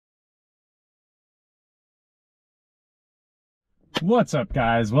What's up,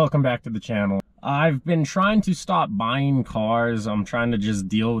 guys? Welcome back to the channel. I've been trying to stop buying cars. I'm trying to just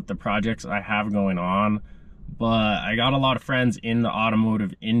deal with the projects I have going on, but I got a lot of friends in the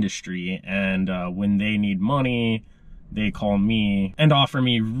automotive industry, and when they need money, they call me and offer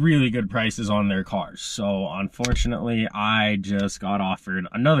me really good prices on their cars. So unfortunately, I just got offered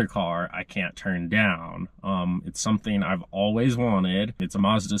another car I can't turn down. It's something I've always wanted. It's a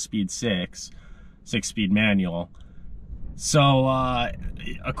Mazdaspeed 6-speed manual. So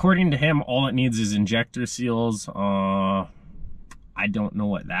according to him, all it needs is injector seals. I don't know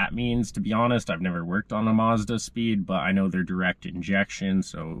what that means, to be honest. I've never worked on a Mazdaspeed, but I know they're direct injection,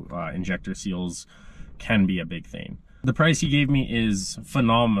 so injector seals can be a big thing. The price he gave me is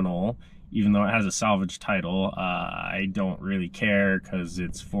phenomenal, even though it has a salvage title. I don't really care because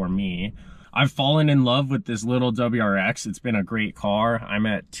it's for me. I've fallen in love with this little WRX. It's been a great car. I'm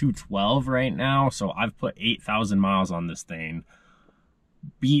at 212 right now, so I've put 8,000 miles on this thing.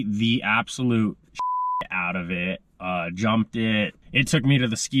 Beat the absolute out of it. Jumped it. It took me to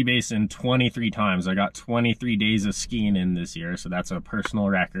the ski basin 23 times. I got 23 days of skiing in this year, so that's a personal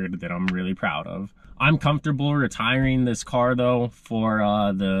record that I'm really proud of. I'm comfortable retiring this car though for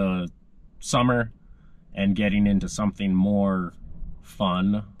the summer and getting into something more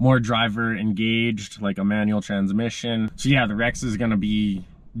fun, more driver engaged, like a manual transmission. So yeah, the Rex is gonna be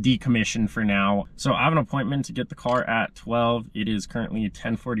decommissioned for now. So I have an appointment to get the car at 12. It is currently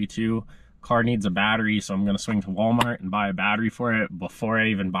 10:42. Car needs a battery, so I'm gonna swing to Walmart and buy a battery for it before I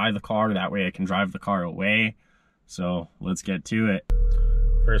even buy the car. That way I can drive the car away. So let's get to it.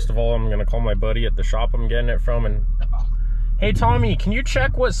 First of all, I'm gonna call my buddy at the shop I'm getting it from and... Hey Tommy, can you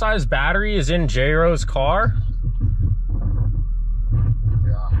check what size battery is in J-Ro's car?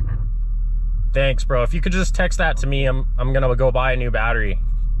 Yeah. Thanks, bro. If you could just text that to me, I'm gonna go buy a new battery.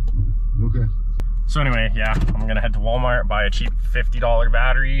 Okay. So anyway, yeah, I'm gonna head to Walmart, buy a cheap $50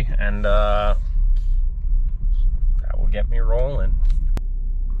 battery, and that will get me rolling.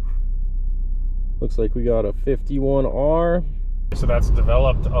 Looks like we got a 51R. So that's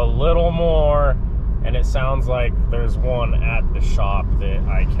developed a little more, and it sounds like there's one at the shop that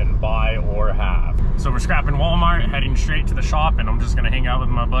I can buy or have. So we're scrapping Walmart, heading straight to the shop, and I'm just gonna hang out with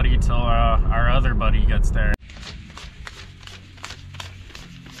my buddy till our other buddy gets there.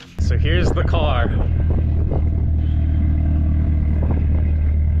 So here's the car.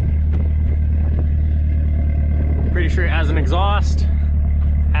 Pretty sure it has an exhaust.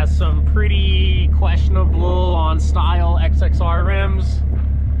 Has some pretty questionable on style XXR rims.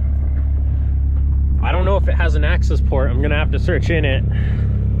 I don't know if it has an access port. I'm gonna have to search in it.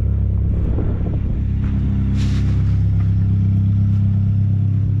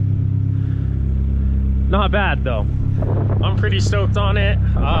 Not bad though. I'm pretty stoked on it.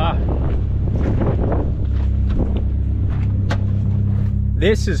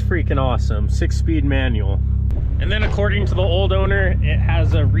 This is freaking awesome. 6-speed manual. And then according to the old owner, it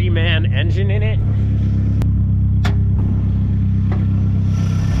has a reman engine in it.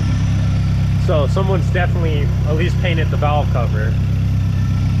 So someone's definitely at least painted the valve cover.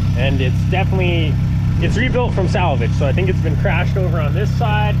 And it's rebuilt from salvage. So I think it's been crashed over on this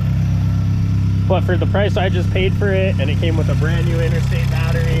side. But for the price I just paid for it, and it came with a brand new interstate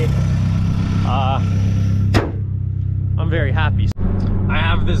battery, I'm very happy. I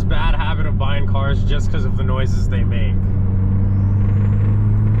have this bad habit of buying cars just because of the noises they make.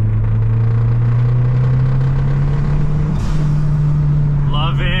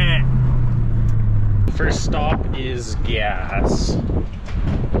 Love it. First stop is gas.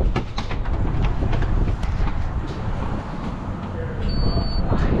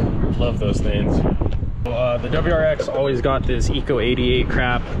 Love those things. The WRX always got this Eco 88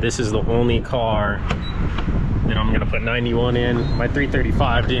 crap. This is the only car that I'm gonna put 91 in. My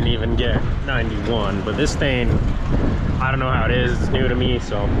 335 didn't even get 91, but this thing, I don't know how it is. It's new to me,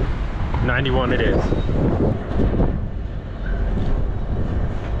 so 91 it is.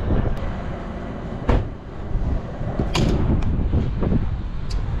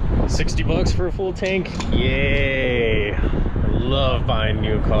 $60 for a full tank. Yay! I love buying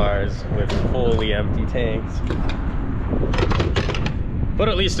new cars with fully empty tanks. But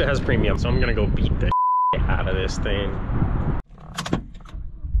at least it has premium, so I'm gonna go beat the out of this thing.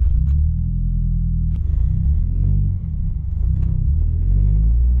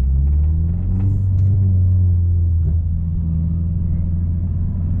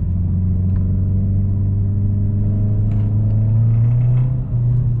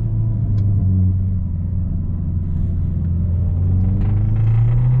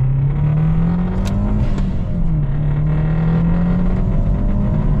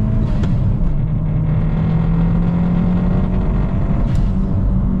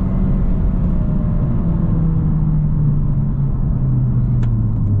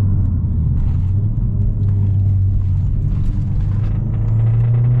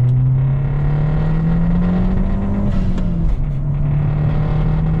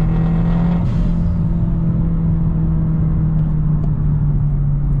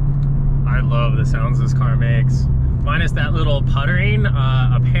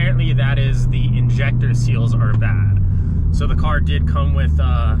 apparently that is the injector seals are bad. So the car did come with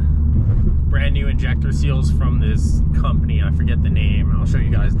brand new injector seals from this company. I forget the name. I'll show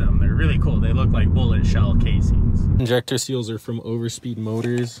you guys them. They're really cool. They look like bullet shell casings. Injector seals are from Overspeed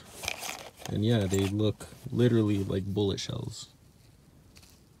Motors. And yeah, they look literally like bullet shells.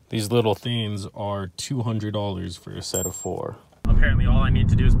 These little things are $200 for a set of 4. Apparently all I need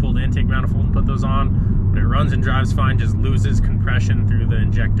to do is pull the intake manifold and put those on, but it runs and drives fine, just loses compression through the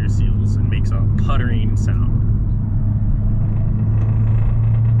injector seals and makes a puttering sound.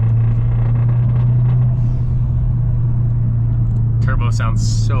 Turbo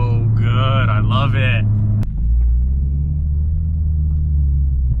sounds so good, I love it.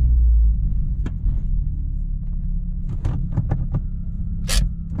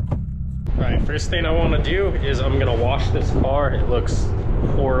 Alright, first thing I want to do is I'm going to wash this car. It looks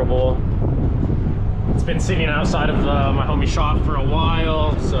horrible. It's been sitting outside of my homie's shop for a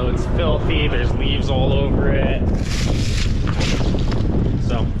while, so it's filthy. There's leaves all over it.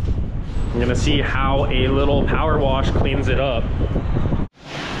 So I'm going to see how a little power wash cleans it up.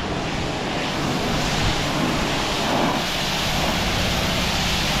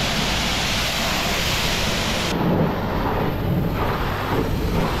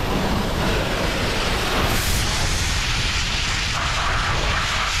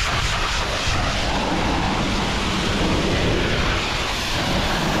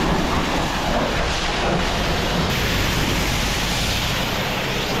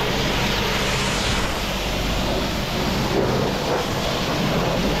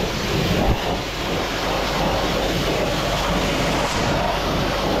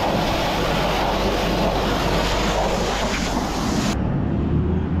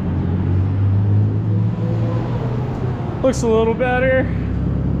 Looks a little better.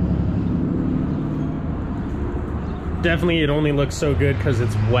 Definitely it only looks so good because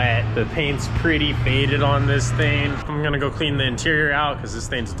it's wet. The paint's pretty faded on this thing. I'm gonna go clean the interior out because this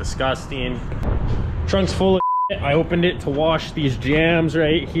thing's disgusting. Trunk's full of shit. I opened it to wash these jams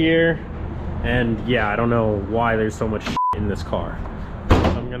right here. And yeah, I don't know why there's so much shit in this car. So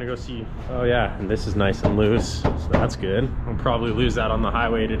I'm gonna go see, oh yeah, and this is nice and loose, so that's good. I'll probably lose that on the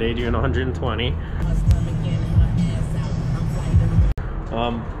highway today doing 120.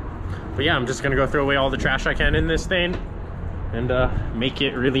 But yeah, I'm just gonna go throw away all the trash I can in this thing and make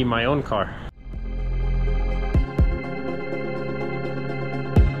it really my own car.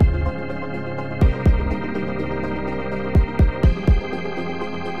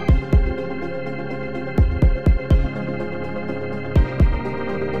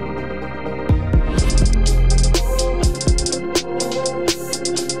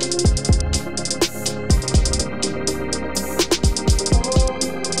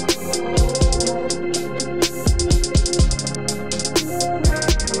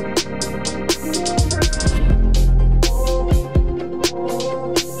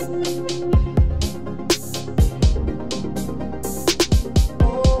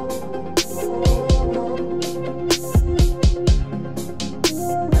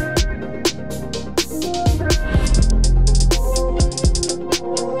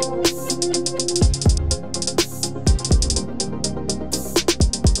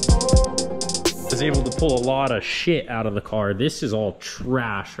 Able to pull a lot of shit out of the car. This is all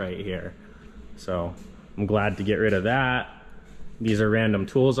trash right here, so I'm glad to get rid of that. These are random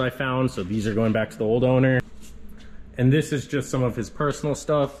tools I found, so these are going back to the old owner. And this is just some of his personal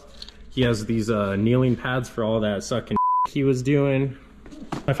stuff. He has these kneeling pads for all that sucking he was doing.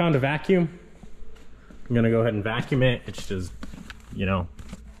 I found a vacuum. I'm gonna go ahead and vacuum it. It's just, you know,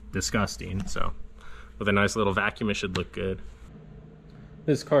 disgusting. So with a nice little vacuum, it should look good.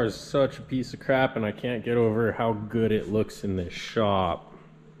 This car is such a piece of crap, and I can't get over how good it looks in this shop.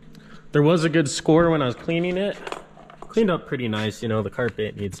 There was a good score when I was cleaning it. Cleaned up pretty nice, you know, the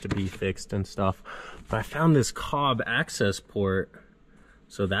carpet needs to be fixed and stuff. But I found this cob access port,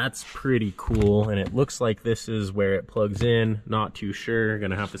 so that's pretty cool. And it looks like this is where it plugs in. Not too sure,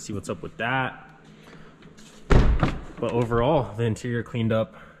 gonna have to see what's up with that. But overall, the interior cleaned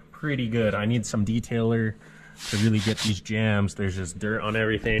up pretty good. I need some detailer to really get these jams. There's just dirt on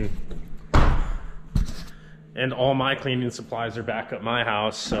everything. And all my cleaning supplies are back at my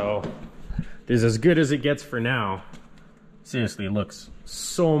house, so this is as good as it gets for now. Seriously, it looks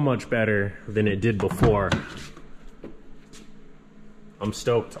so much better than it did before. I'm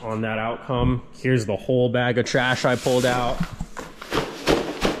stoked on that outcome. Here's the whole bag of trash I pulled out.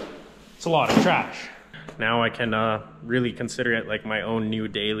 It's a lot of trash. Now I can really consider it like my own new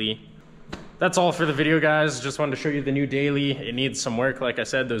daily. that's all for the video, guys. Just wanted to show you the new daily. It needs some work. Like I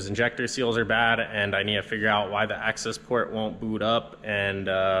said, those injector seals are bad, and I need to figure out why the access port won't boot up and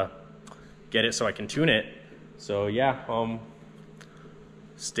get it so I can tune it. So yeah,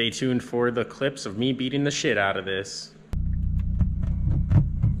 stay tuned for the clips of me beating the shit out of this.